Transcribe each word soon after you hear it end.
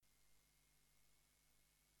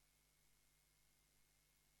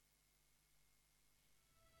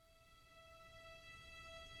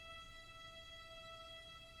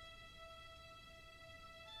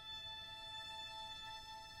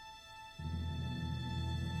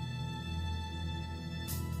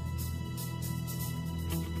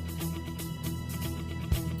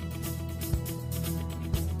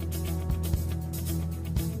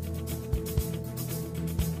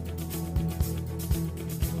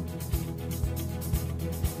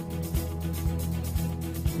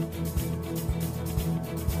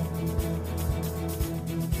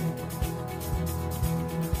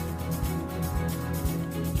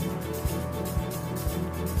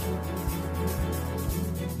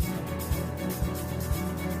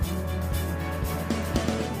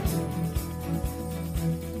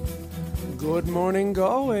Good morning,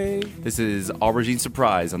 Galway. This is Aubergine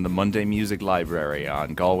Surprise on the Monday Music Library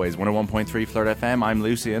on Galway's 101.3 Flirt FM. I'm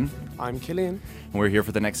Lucian. I'm Killian. And we're here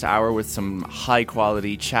for the next hour with some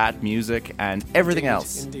high-quality chat, music, and everything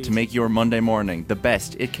else to make your Monday morning the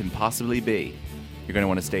best it can possibly be. You're going to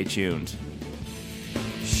want to stay tuned.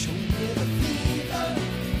 Show me the fever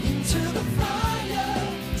into the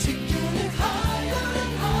fire, taking it higher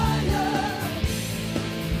and higher.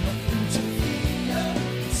 Nothing to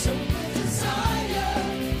fear, so much desire,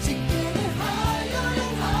 taking it higher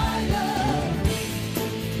and higher.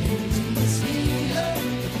 Into the sphere,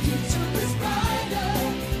 the future is brighter,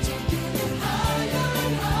 taking it higher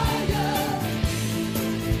and higher.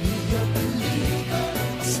 Be a believer,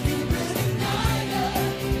 a spirit igniter,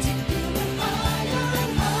 taking it higher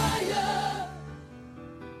and higher.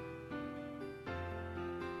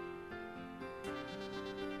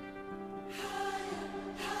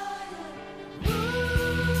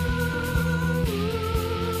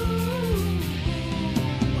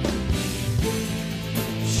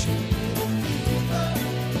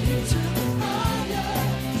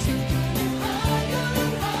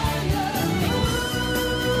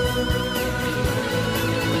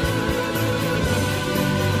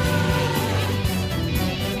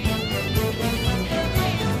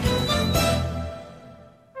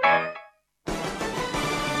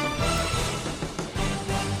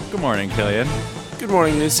 Good morning, Killian. Good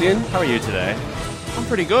morning, Lucian. How are you today? I'm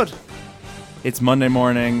pretty good. It's Monday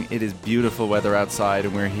morning. It is beautiful weather outside,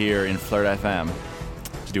 and we're here in Flirt FM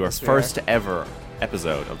to do our we first ever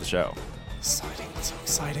episode of the show. Exciting. It's so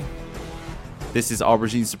exciting. This is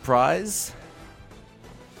Aubergine Surprise.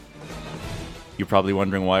 You're probably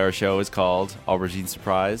wondering why our show is called Aubergine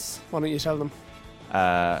Surprise. Why don't you tell them?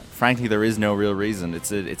 Frankly, there is no real reason.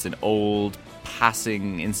 It's an old,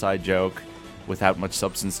 passing inside joke without much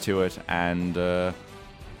substance to it, and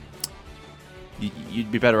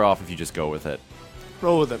you'd be better off if you just go with it.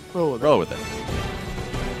 Roll with it. Roll with it. Roll with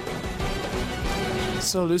it.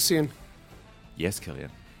 So, Lucian, Yes, Killian.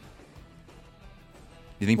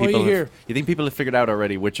 You think Why are people you here? You think people have figured out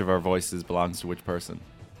already which of our voices belongs to which person?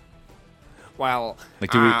 well,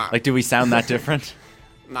 Do we sound that different?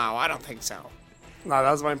 no, I don't think so. No,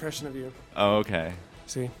 that was my impression of you. Oh, okay.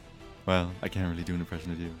 See? Well, I can't really do an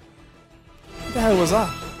impression of you. What the hell was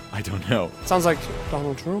that? I don't know. Sounds like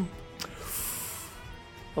Donald Trump.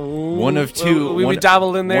 Oh, One of two. We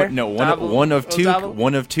dabbled in there. One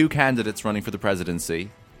of two candidates running for the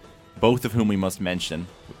presidency, both of whom we must mention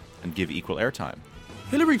and give equal airtime.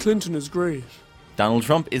 Hillary Clinton is great. Donald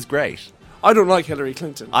Trump is great. I don't like Hillary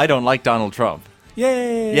Clinton. I don't like Donald Trump.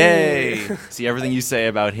 Yay! Yay! See, everything you say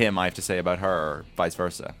about him, I have to say about her, or vice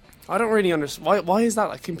versa. I don't really understand. Why is that?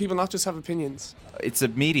 Like, can people not just have opinions? It's a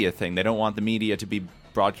media thing. They don't want the media to be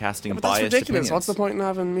broadcasting But biased that's ridiculous. opinions. What's the point in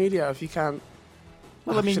having media if you can't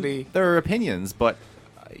Well, actually... I mean, there are opinions, but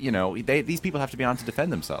these people have to be on to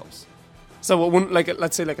defend themselves. So, it wouldn't, like,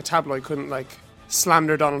 let's say, like a tabloid couldn't like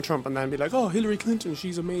slander Donald Trump and then be like, "Oh, Hillary Clinton,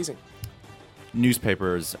 she's amazing."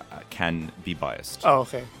 Newspapers can be biased. Oh,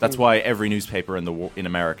 okay. That's why every newspaper in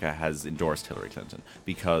America has endorsed Hillary Clinton,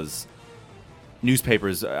 because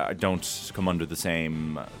newspapers don't come under the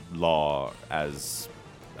same law as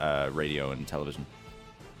radio and television.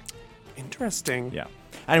 Interesting. Yeah.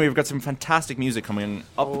 Anyway, we've got some fantastic music coming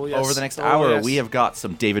up Oh, yes. over the next Oh, hour. yes. We have got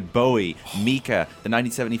some David Bowie, Mika, the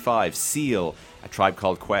 1975, Seal, A Tribe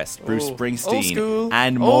Called Quest, Bruce Old Springsteen, school.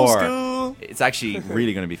 and Old more. school. It's actually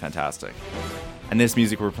really going to be fantastic. And this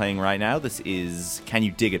music we're playing right now, this is Can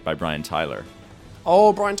You Dig It by Brian Tyler.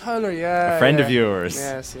 Oh, Brian Tyler, yeah. A friend yeah. of yours.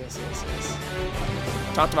 Yes.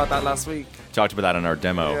 Talked about that last week. Talked about that in our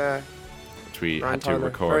demo, Yeah. which we Brian had to Tyler,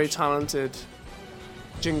 record. very talented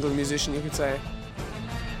jingle musician, you could say.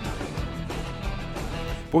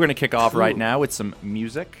 We're going to kick off Cool. right now with some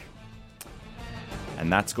music.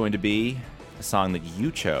 And that's going to be a song that you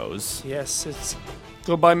chose. Yes, it's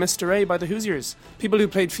Goodbye Mr. A by the Hoosiers. People who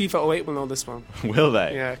played FIFA 08 will know this one. Will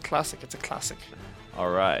they? Yeah, classic. It's a classic. All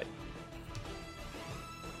right.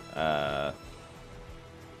 I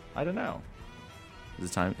don't know.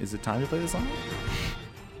 Is it time to play the song?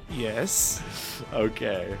 Yes.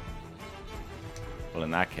 Okay. Well,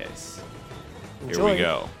 in that case, here Enjoy. we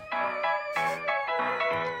go.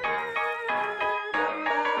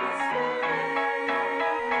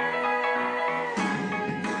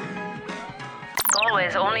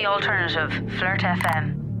 Galway's only alternative, Flirt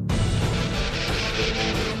FM.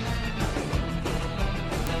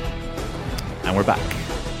 And we're back.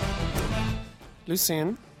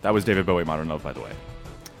 Lucian. That was David Bowie, Modern Love, by the way.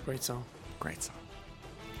 Great song. Great song.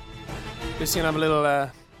 Lucian, I have a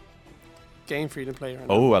little game for you to play right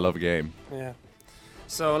now. Oh, I love a game. Yeah.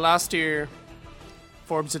 So last year,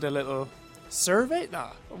 Forbes did a little survey. Nah,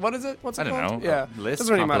 what is it? What's it I don't called? know. Yeah, A list,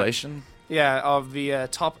 doesn't really matter. compilation. Yeah, of the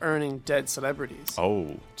top earning dead celebrities.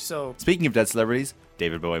 Oh. So Speaking of dead celebrities,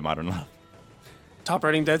 David Bowie, Modern Love. top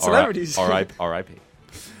earning dead celebrities. R.I.P.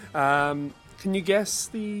 Can you guess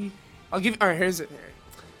the? All right, here's it.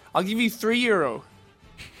 I'll give you €3.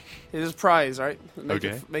 It is a prize, right? Make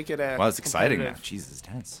Okay. Make it. Well, it's exciting now. competitive. Jesus,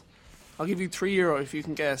 tense. I'll give you €3 if you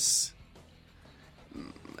can guess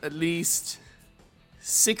at least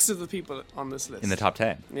 6 of the people on this list. In the top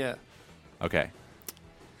 10. Yeah. Okay.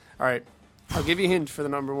 All right. I'll give you a hint for the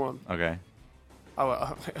number one. Okay. Oh,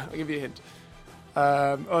 well, I'll give you a hint.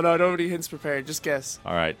 Oh no, I don't have any hints prepared. Just guess.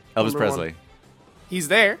 All right. Elvis Number Presley. one. He's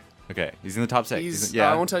there. Okay. He's in the top 6. He's-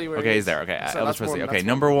 yeah. I won't tell you where Okay, he he's is. there. Okay. So Elvis that's Presley. one, Okay. that's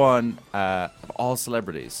Number one of all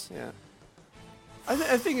celebrities. Yeah.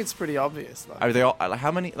 I think it's pretty obvious. Though. Are they all?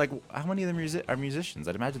 How many? Like how many of them are musicians?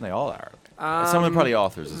 I'd imagine they all are. Some of them probably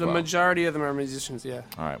authors as The well. majority of them are musicians. Yeah.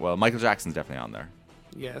 All right. Well, Michael Jackson's definitely on there.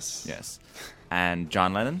 Yes. Yes. And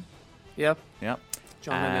John Lennon. Yep. Yep.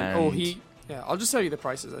 John Lennon. Oh, And- Yeah, I'll just tell you the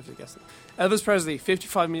prices if you guess it. Elvis Presley,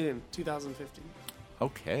 55 million, 2015.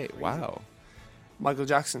 Okay. Wow. Michael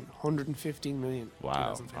Jackson, 115 million, Wow.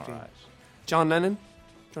 2015. All right. John Lennon, do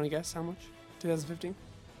you want to guess how much? 2015?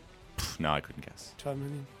 No, I couldn't guess. 12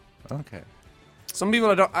 million. Okay. Some people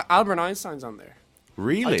I don't. Albert Einstein's on there.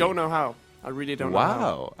 Really? I don't know how. I really don't know how.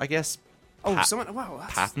 Wow. I guess Oh, Pa- someone. Wow,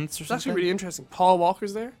 that's patents or It's actually something? really interesting. Paul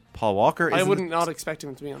Walker's there. Paul Walker. I isn't- wouldn't not expect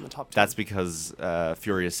him to be on the top 10. That's because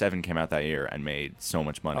Furious 7 came out that year and made so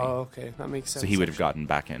much money. Oh, okay, that makes sense. so he would have gotten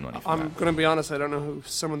back end money from I'm that. gonna be honest. I don't know who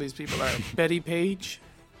some of these people are. Betty Page.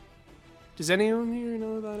 Does anyone here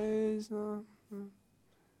know who that is? No. No.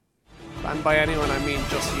 And by anyone, I mean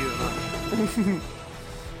just you.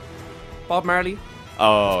 Bob Marley.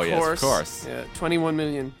 Oh, Of yes, course. of course. Yeah, 21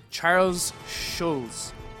 million. Charles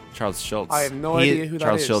Schulz. Charles Schultz. I have no idea who that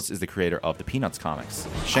Charles is. Schultz is the creator of the Peanuts comics.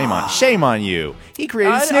 Shame on you. He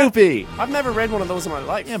created I- Snoopy. I've never read one of those in my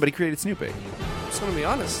life. yeah, but he created Snoopy. I'm just gonna be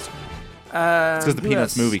honest. It's 'cause the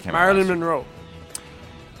Peanuts movie came out Marilyn last year. Monroe.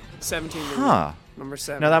 17 million. Huh. Number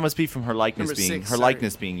 7. Now that must be from her likeness Number being 6, her sorry.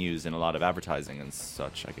 likeness being used in a lot of advertising and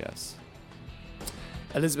such. I guess.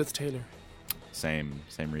 Elizabeth Taylor. Same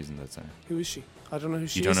reasons I'd say. Who is she? I don't know who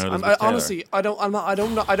she don't is. know I'm- Elizabeth Taylor? honestly,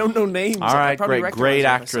 I don't know names. All I'd right, probably great recognize her if I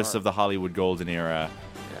actress saw her. of the Hollywood golden era.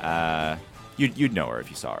 You'd know her if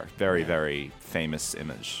you saw her. Very famous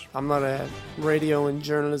image. I'm not a radio and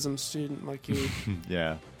journalism student like you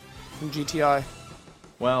Yeah. from GTI.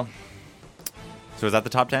 Well, so is that the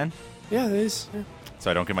top 10? Yeah, it is. Yeah. So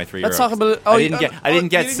I don't get my 3 Let's euros. talk about. I didn't get you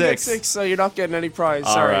get didn't 6. Get 6, so you're not getting any prize.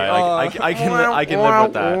 All Sorry. right, I can live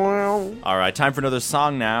with that. All right, time for another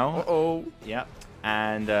song now. Oh, Yep.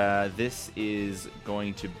 And this is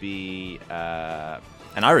going to be an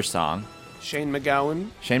Irish song. Shane McGowan.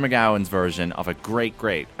 Shane McGowan's version of a great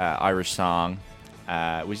Irish song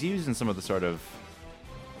was used in some of the sort of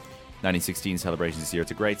 1916 celebrations this year. It's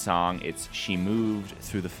a great song. It's She Moved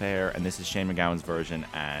Through the Fair, and this is Shane McGowan's version,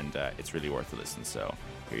 and it's really worth a listen. So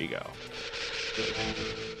here you go.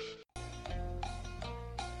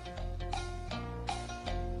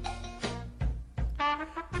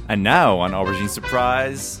 And now on Aubergine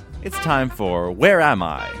Surprise, it's time for Where Am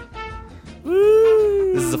I?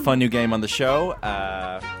 This is a fun new game on the show.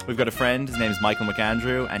 We've got a friend, his name is Michael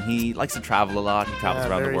McAndrew, and he likes to travel a lot. He travels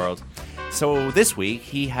around the very. world. So this week,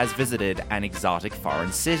 he has visited an exotic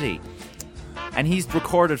foreign city. And he's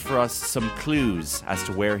recorded for us some clues as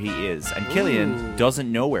to where he is. And Killian doesn't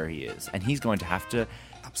know where he is, and he's going to have to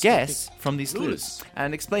guess from these clues.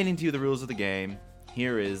 And explaining to you the rules of the game,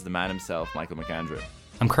 here is the man himself, Michael McAndrew.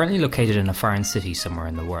 I'm currently located in a foreign city somewhere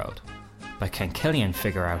in the world, but can Killian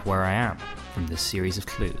figure out where I am from this series of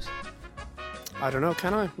clues? I don't know.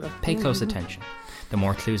 Can I? Pay close attention. The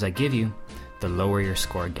more clues I give you, the lower your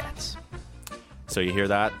score gets. So you hear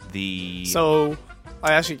that? So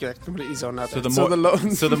I actually get completely zoned out. So there.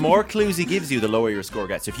 so the more clues he gives you, the lower your score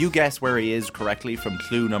gets. If you guess where he is correctly from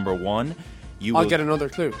clue number 1, I'll get another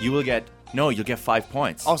clue. you'll get 5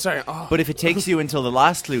 points. Oh, sorry. Oh. But if it takes you until the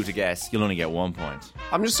last clue to guess, you'll only get 1 point.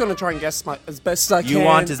 I'm just gonna try and guess as best as I can. You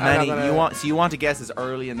want as and I'm many. gonna- You want to guess as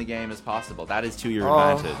early in the game as possible. That is to your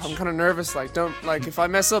Oh, advantage. I'm kind of nervous. Like, don't if I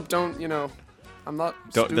mess up, don't I'm not.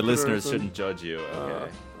 The stupid or listeners anything. shouldn't judge you. Okay. I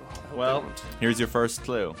hope Well, they won't. here's your first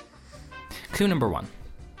clue. Clue number 1.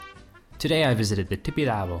 Today I visited the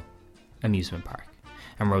Tibidabo amusement park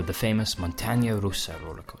and rode the famous Montaña Russa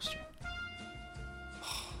roller coaster.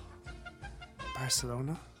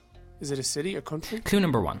 Barcelona? Is it a city or country? Clue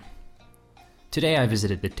number 1. Today I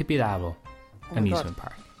visited the Tibidabo my amusement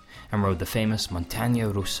park and rode the famous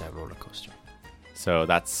Montaña Russa roller coaster. So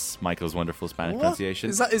that's Michael's wonderful Spanish What?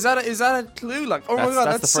 pronunciation. Is that a clue? Like, oh my That's- god,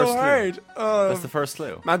 that's that's the so first clue. hard. That's the first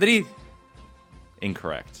clue. Madrid,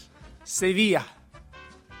 Incorrect. Sevilla.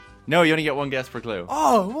 No, you only get one guess per clue.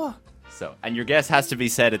 Oh, what? So, and your guess has to be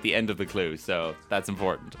said at the end of the clue, so that's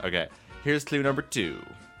important. Okay, here's clue number 2.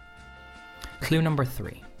 Clue number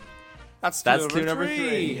 3. That's Clue number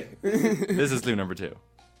 3. This is clue number 2.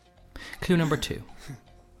 Clue number 2.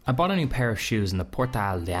 I bought a new pair of shoes in the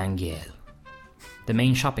Portal de Anguiel, the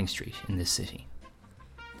main shopping street in this city.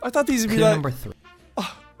 I thought these would be Clue like. number 3.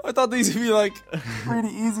 I thought these would be like really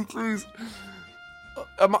easy clues.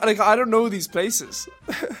 I don't know these places.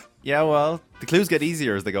 Yeah, well, the clues get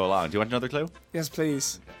easier as they go along. Do you want another clue? Yes,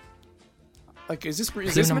 please. Like, is this Clue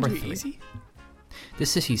meant number to be 3. easy?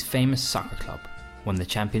 This city's famous soccer club won the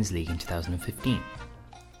Champions League in 2015.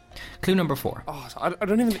 Clue number 4. Oh, I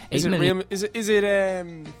don't even. Is 8 it million. Real? Is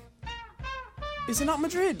it not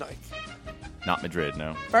Madrid? Like Not Madrid,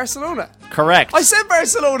 no. Barcelona? Correct. I said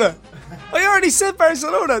Barcelona. I already said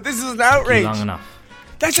Barcelona. This is an outrage. Long enough.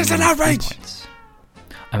 That's just You an win 3 outrage. points.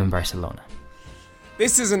 I'm in Barcelona.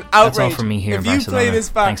 This is an outrage. That's all from me here if in you Barcelona. play this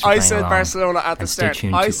back, Thanks for I playing said along. Barcelona at the And stay start.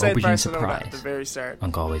 tuned I to said Aubergine Barcelona at Surprise the very start.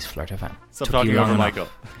 on Galway's Flirt FM. Stop Took talking you long over enough, Michael.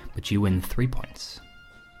 but you win 3 points.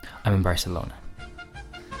 I'm in Barcelona.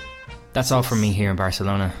 That's all from me here in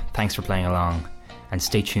Barcelona. Thanks for playing along, and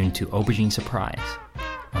stay tuned to Aubergine Surprise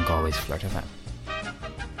on Galway's Flirt FM.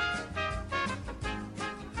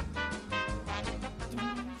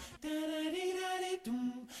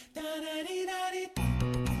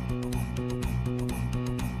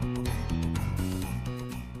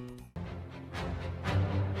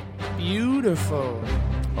 Beautiful.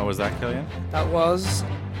 What was that, Killian? That was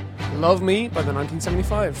Love Me by the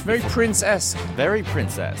 1975. Very Prince-esque. Very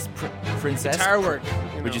princess. Princess? Guitar work.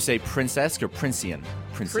 Would you say princess or Princian?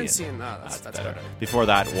 Princian? No, that's better. Before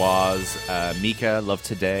that was Mika, Love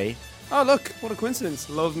Today. Oh, look, what a coincidence.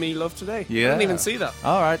 Love Me, Love Today. Yeah. I didn't even see that.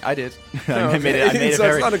 All right, I did. I okay. made it. So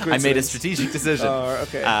it's not a I made a coincidence. strategic decision. Oh,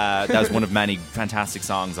 okay. That was one of many fantastic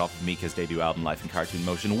songs off of Mika's debut album, Life in Cartoon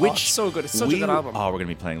Motion. Which it's so good. It's such a good album. Oh, we're gonna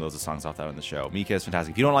be playing loads of songs off that on the show. Mika is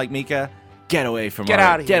fantastic. If you don't like Mika, get away from Get our-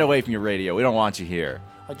 out of Get here. away from your radio. We don't want you here.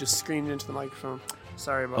 I just screamed into the microphone.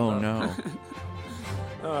 Sorry about Oh that. no.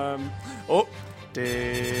 Oh.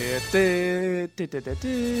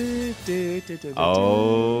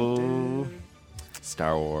 Oh.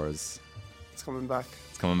 Star Wars. It's coming back.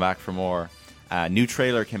 It's coming back for more. New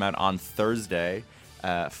trailer came out on Thursday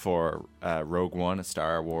for Rogue One, a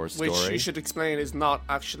Star Wars story. Which you should explain is not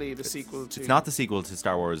actually the sequel to. It's not the sequel to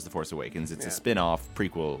Star Wars: The Force Awakens. It's a Yeah. spin-off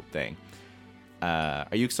prequel thing. Are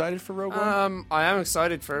you excited for Rogue One? I am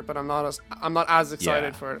excited for it, but I'm not as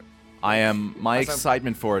excited Yeah. for it. I am. My as I'm-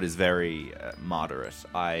 excitement for it is very moderate.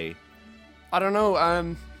 I don't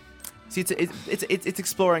know. See, it's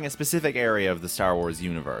exploring a specific area of the Star Wars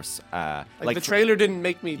universe. Like the trailer didn't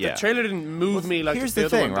make me. Yeah. The trailer didn't move me like here's the the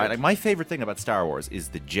other thing, one right? did. Like my favorite thing about Star Wars is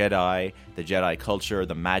the Jedi culture,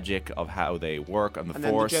 the magic of how they work on the and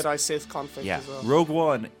Force. then the Jedi Sith conflict Yeah, as well. Rogue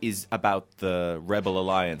One is about the Rebel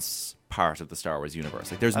Alliance part of the Star Wars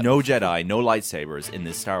universe. Like, there's no Jedi, no lightsabers in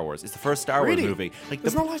this Star Wars. It's the first Star Really? Wars movie. Like,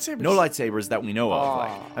 There's no lightsabers? No lightsabers that we know of. Aw.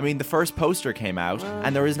 Like, I mean, the first poster came out,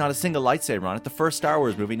 and there is not a single lightsaber on it. The first Star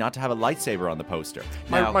Wars movie not to have a lightsaber on the poster.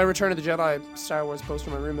 Now, My Return of the Jedi Star Wars poster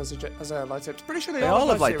in my room has a lightsaber. Pretty sure they all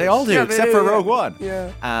have lightsabers. they all do, Yeah, except for Rogue One.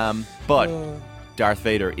 Yeah. But Darth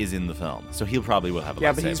Vader is in the film, so he'll probably will have a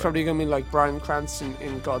Yeah, lightsaber. but he's probably going to be like Bryan Cranston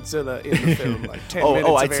in Godzilla in the film. Like 10 minutes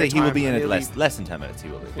Oh, of I'd say he will airtime, be in and it he'll less than 10 minutes. He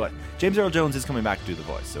will be. But James Earl Jones is coming back to do the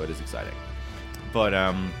voice, so it is exciting. But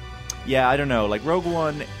yeah, I don't know. Like Rogue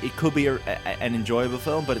One, it could be an enjoyable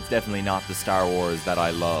film, but it's definitely not the Star Wars that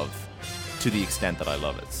I love to the extent that I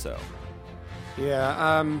love it. So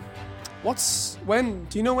Yeah.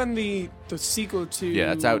 Do you know when the sequel to?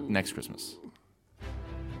 yeah, it's out next Christmas.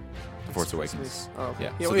 The Force Awakens. Oh, okay. Yeah.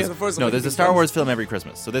 Yeah, So well, there's- the Force no, there's a Awakens Star comes- Wars film every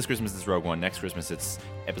Christmas. So this Christmas it's Rogue One. Next Christmas it's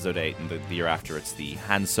Episode 8, and the year after it's the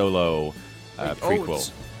Han Solo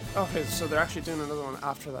prequel. Okay, so they're actually doing another one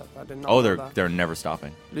after that. I didn't know. Oh, that. they're never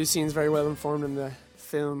stopping. Lucien's very well informed in the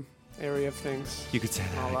film area of things. You could say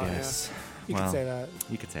that, All I that, guess. You Well, could say that.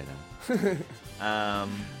 You could say that.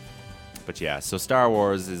 But yeah, so Star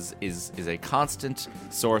Wars is a constant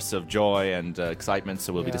source of joy and excitement.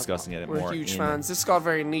 So we'll be Yeah, discussing it We're more. huge in- fans. This got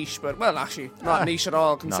very niche, but well, actually, not niche at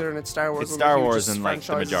all, considering it's Star Wars. It's one of Star the Wars, hugest and like the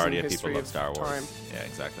franchises majority in of people history love Star Wars. time. Yeah,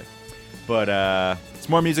 exactly. But it's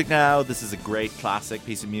more music now. This is a great classic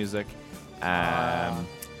piece of music. Oh,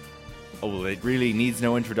 it really needs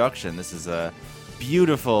no introduction. This is a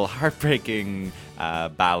beautiful, heartbreaking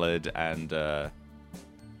ballad, and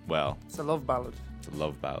well, It's a love ballad. it's a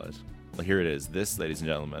love ballad. here it is. This, ladies and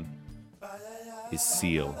gentlemen, is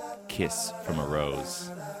Seal, Kiss from a Rose.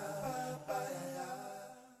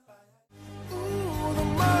 Ooh, the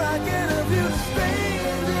more I get of you, the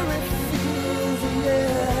stranger it feels,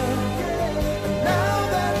 yeah. And now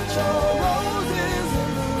that your rose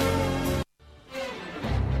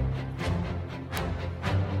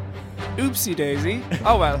is Oopsie daisy.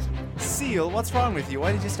 Oh well. Seal, what's wrong with you?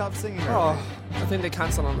 Why did you stop singing? Oh, I think they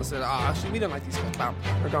cancelled on us. Actually, we don't like these guys. Bam,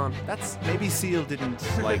 we're gone. That's maybe Seal didn't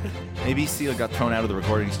like. Maybe Seal got thrown out of the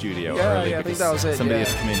recording studio Yeah, early yeah, I think because that was it, somebody yeah.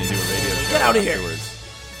 had to come in and do a radio show. Get out of here.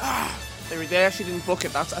 afterwards. They actually didn't book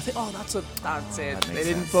it. That's it. That They makes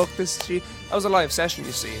didn't sense. book this. That was a live session.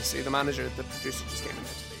 You see, the manager, the producer just came in to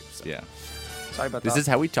leave. So. Yeah. Sorry about This that. is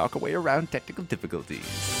how we talk our way around technical difficulties.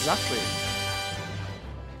 Exactly.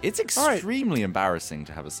 It's extremely embarrassing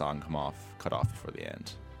to have a song cut off before the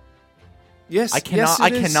end. Yes. I yes,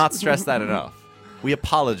 it is. cannot stress that enough. We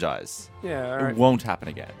apologize. Yeah. All It right. won't happen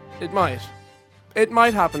again. It might. It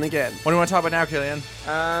might happen again. What do you want to talk about now, Killian?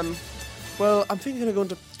 Well, I'm thinking of going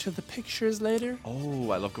to the pictures later. Oh,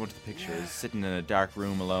 I love going to the pictures, sitting in a dark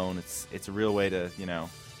room alone. It's a real way to,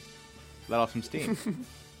 let off some steam.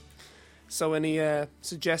 So, any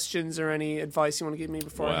suggestions or any advice you want to give me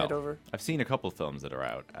before I head over? I've seen a couple films that are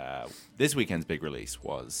out. This weekend's big release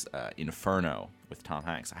was Inferno with Tom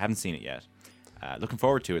Hanks. I haven't seen it yet. Looking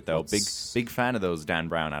forward to it though. Big fan of those Dan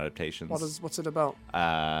Brown adaptations. What's it about?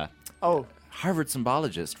 Harvard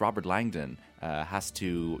symbologist Robert Langdon has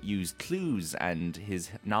to use clues and his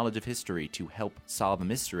knowledge of history to help solve a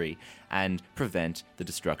mystery and prevent the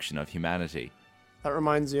destruction of humanity. That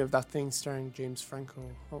reminds me of that thing starring James Franco.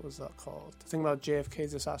 What was that called? The thing about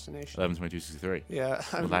JFK's assassination. 11/22/63. Yeah.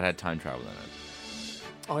 Well, that had time travel in it.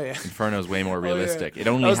 Oh yeah. Inferno's way more Oh, yeah. realistic. It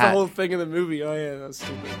only that was had. the whole thing in the movie. Oh yeah, that was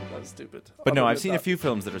stupid. But no, I'll I've admit seen a that. few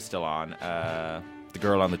films that are still on. The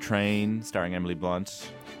Girl on the Train, starring Emily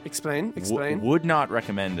Blunt. Explain. Would not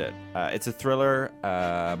recommend it. It's a thriller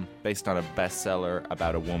based on a bestseller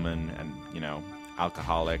about a woman and,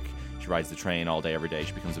 alcoholic. She rides the train all day, every day.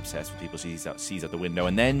 She becomes obsessed with people she sees out the window.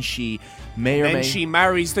 And then she She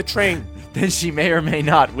marries the train. then she may or may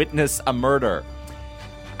not witness a murder.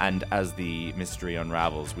 And as the mystery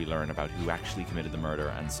unravels, we learn about who actually committed the murder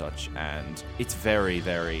and such. And it's very,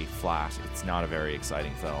 very flat. It's not a very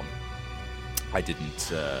exciting film. I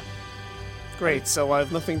didn't... Great. So I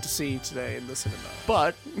have nothing to see today in the cinema.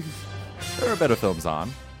 But there are better films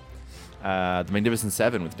on. The Magnificent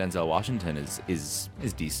Seven with Denzel Washington is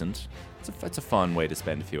decent. It's a fun way to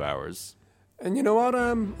spend a few hours. And you know what?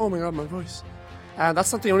 Oh my god, my voice.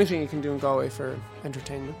 That's not the only thing you can do in Galway for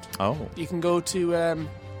entertainment. Oh. You can go to.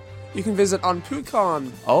 You can visit on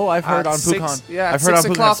Pucon. Oh, I've heard at on six- Pucon. Yeah, at I've heard on 6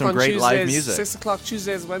 Pucon o'clock some on great live Tuesdays, music. 6 o'clock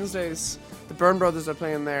Tuesdays, Wednesdays. The Byrne Brothers are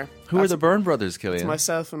playing there. Who are That's the Byrne brothers, Killian?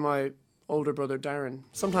 myself and my older brother Darren.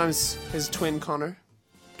 Sometimes his twin Connor.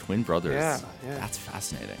 Twin brothers. Yeah. That's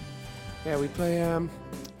fascinating. Yeah, we play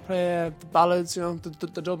the ballads.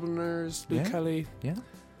 The Dubliners, Luke Yeah. Kelly, Yeah.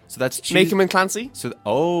 So that's Make 'em and Clancy. So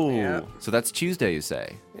Yeah. so that's Tuesday, you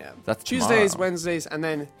say? Yeah, That's Tuesdays, tomorrow. Wednesdays, and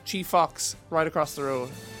then Chief Fox right across the road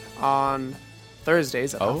on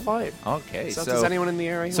Thursdays at 5. Okay. So if there's anyone in the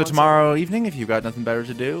area, who So wants tomorrow evening, if you've got nothing better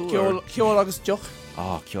to do. or- Ceol agus Joch.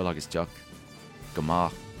 Oh, Ceol agus Joch.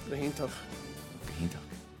 Gomach. All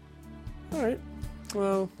Well, right.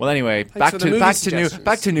 Well, anyway, Thanks back for to the movie back to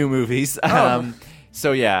suggestions. new movies. Oh.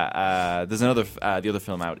 So yeah, there's another. The other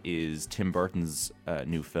film out is Tim Burton's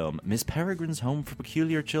new film, Miss Peregrine's Home for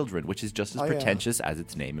Peculiar Children, which is just as Oh, yeah. pretentious as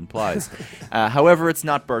its name implies. However, it's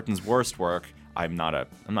not Burton's worst work. I'm not a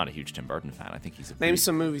huge Tim Burton fan. I think he's a name pretty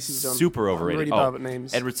some movies he's done. super I'm overrated. really bad with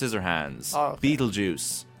names. Edward Scissorhands, Oh, okay.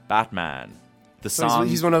 Beetlejuice, Batman. The So song.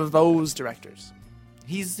 he's one of those directors.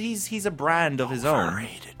 He's a brand of his own.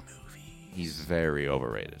 Overrated movie. He's very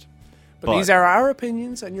overrated. But these are our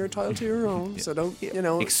opinions, and you're entitled to your own. So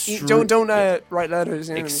don't don't write letters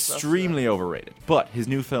in and stuff. extremely overrated. But his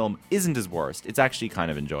new film isn't his worst. It's actually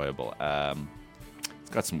kind of enjoyable. It's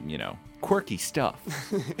got some, quirky stuff.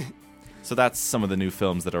 So that's some of the new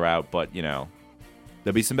films that are out. But, there'll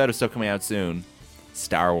be some better stuff coming out soon.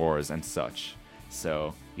 Star Wars and such.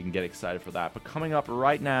 So you can get excited for that. But coming up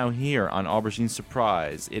right now here on Aubergine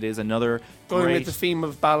Surprise, it is another Going great... with the theme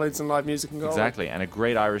of ballads and live music and go. Exactly, and a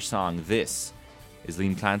great Irish song. This is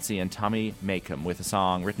Liam Clancy and Tommy Makem with a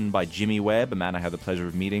song written by Jimmy Webb, a man I had the pleasure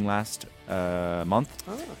of meeting last month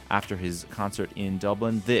after his concert in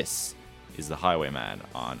Dublin. This is The Highwayman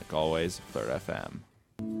on Galway's Flirt FM.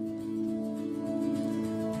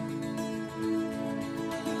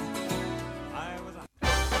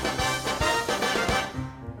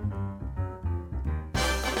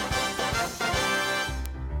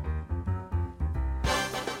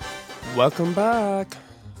 Welcome back.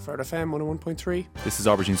 Flirt FM 101.3. This is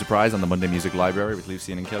Aubergine Surprise on the Monday Music Library with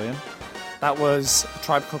Lucian and Killian. That was a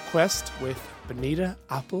Tribe Called Quest with Bonita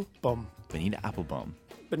Applebum. Bonita Applebum.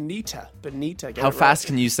 Bonita. Get How it fast right.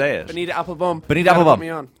 can you say it? Bonita Applebum. Bonita You gotta Applebum. put me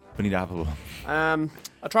on. Bonita Applebum.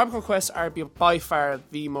 A Tribe Called Quest are by far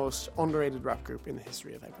the most underrated rap group in the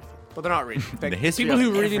history of everything. But they're not really. The history people of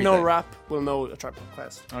who really know everything. rap will know a Tribe Called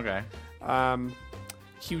Quest. Okay.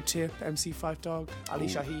 Q-Tip, MC5 Dog, Ali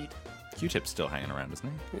Shaheed. Q-Tip's still hanging around, isn't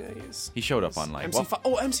he? Yeah, he is. He showed up on like what?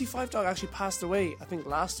 MC5 Dog actually passed away, I think,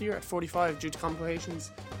 last year at 45 due to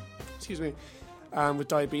complications. Excuse me, with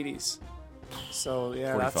diabetes. So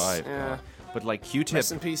yeah, 45. that's yeah. But like Q-Tip.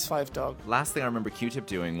 Rest in peace, Five Dog. Last thing I remember Q-Tip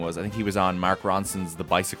doing was I think he was on Mark Ronson's The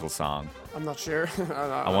Bicycle Song. I'm not sure.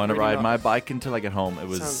 I want to ride my bike until I get home. It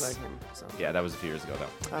was. Sounds like him. So. Yeah, that was a few years ago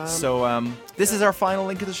though. So this is our final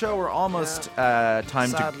link of the show. We're almost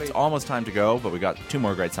Sadly. it's almost time to go, but we got 2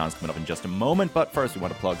 more great songs coming up in just a moment. But first, we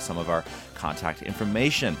want to plug some of our contact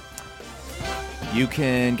information. You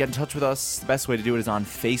can get in touch with us. The best way to do it is on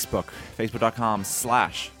Facebook.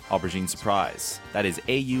 Facebook.com/Aubergine Surprise. That is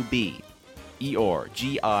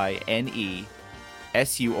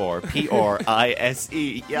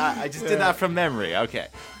AUBERGINESURPRISE. Yeah, I just did that from memory. Okay.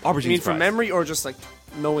 Aubergine You mean Surprise. from memory or just like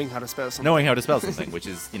knowing how to spell something? Knowing how to spell something, which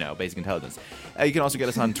is, basic intelligence. You can also get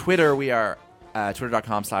us on Twitter. We are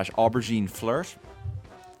twitter.com/aubergineflirt.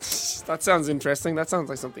 That sounds interesting. That sounds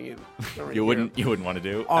like something you don't really You wouldn't want to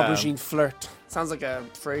do. Aubergine flirt. Sounds like a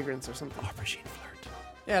fragrance or something. Aubergine flirt.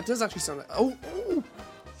 Yeah, it does actually sound like. Oh,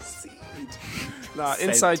 seed. Nah, Scent.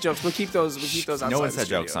 inside jokes. We'll keep those. outside. No the inside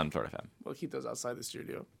studio. jokes on Flirt FM. We'll keep those outside the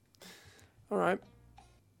studio. All right.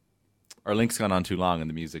 Our link's gone on too long and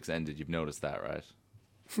the music's ended. You've noticed that, right?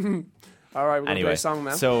 All right. We're going to play Anyway, a song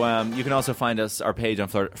now. so you can also find our page on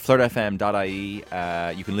flirtfm.ie.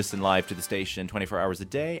 You can listen live to the station 24 hours a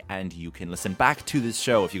day, and you can listen back to this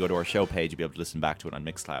show. If you go to our show page, you'll be able to listen back to it on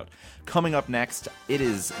Mixcloud. Coming up next, it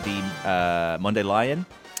is the Monday Lion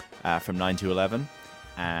from 9 to 11,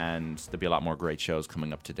 and there'll be a lot more great shows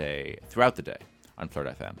coming up today, throughout the day, on Flirt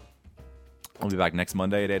FM. We'll be back next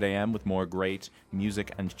Monday at 8 a.m. with more great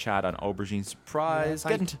music and chat on Aubergine Surprise.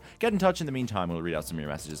 Yeah, Get in touch in the meantime. We'll read out some of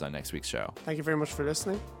your messages on next week's show. Thank you very much for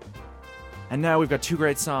listening. And now we've got 2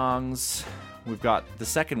 great songs. We've got the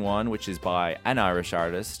second one, which is by an Irish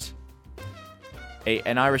artist.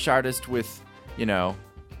 An Irish artist with,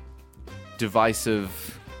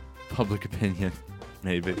 divisive public opinion,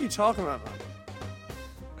 maybe. What are you talking about, man?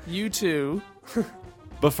 You too.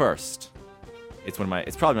 But first, it's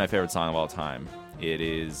probably my favorite song of all time. It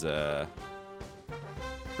is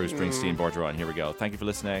Bruce Springsteen, Borderline. Here we go. Thank you for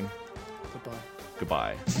listening. Goodbye.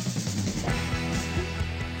 Goodbye.